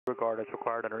regard as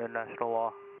required under international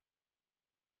law.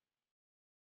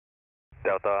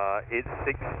 Delta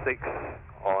 866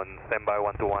 on standby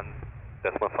 121.5.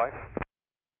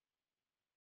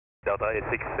 Delta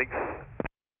 866.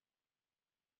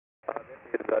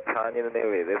 This is the Chinese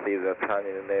Navy, this is the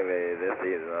Chinese Navy, this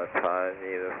is the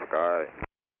Chinese sky.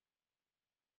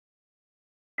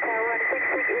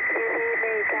 166 is easy,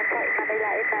 may contact Manila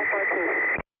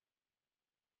 8942.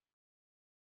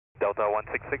 Delta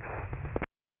 166.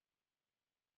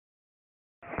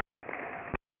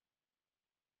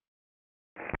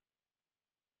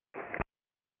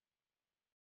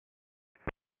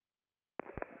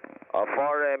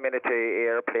 For a military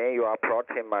airplane, you are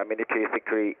approaching my military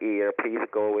security air. Please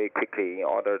go away quickly in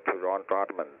order to run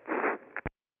judgments.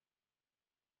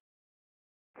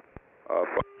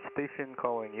 Station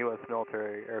calling U.S.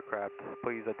 military aircraft.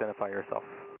 Please identify yourself.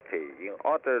 Okay, in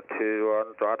order to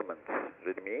run judgments,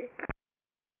 read me.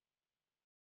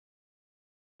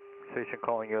 Station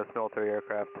calling U.S. military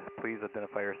aircraft. Please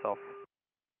identify yourself.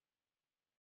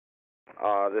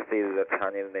 This is the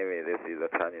Chinese Navy, this is the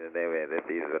Chinese Navy, this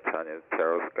is the Chinese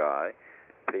terror sky.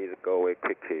 Please go away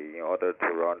quickly in order to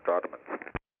run judgments.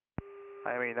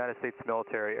 I am a United States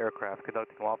military aircraft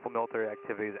conducting lawful military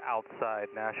activities outside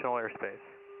national airspace.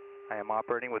 I am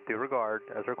operating with due regard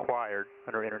as required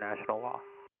under international law.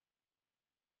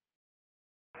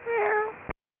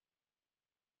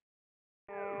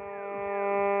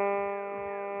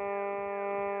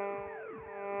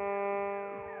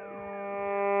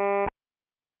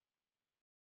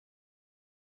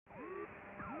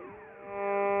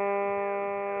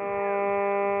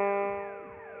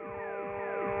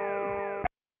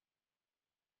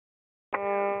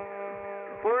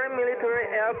 Foreign military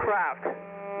aircraft,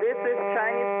 this is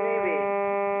Chinese Navy.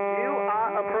 You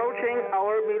are approaching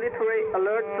our military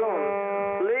alert zone.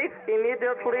 Leave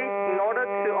immediately in order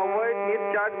to avoid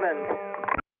misjudgment.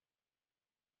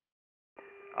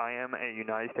 I am a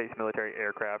United States military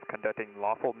aircraft conducting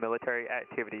lawful military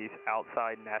activities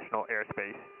outside national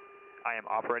airspace. I am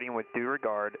operating with due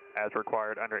regard as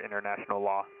required under international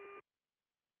law.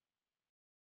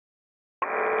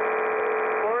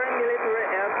 Foreign military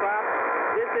aircraft,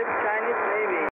 this is Chinese Navy.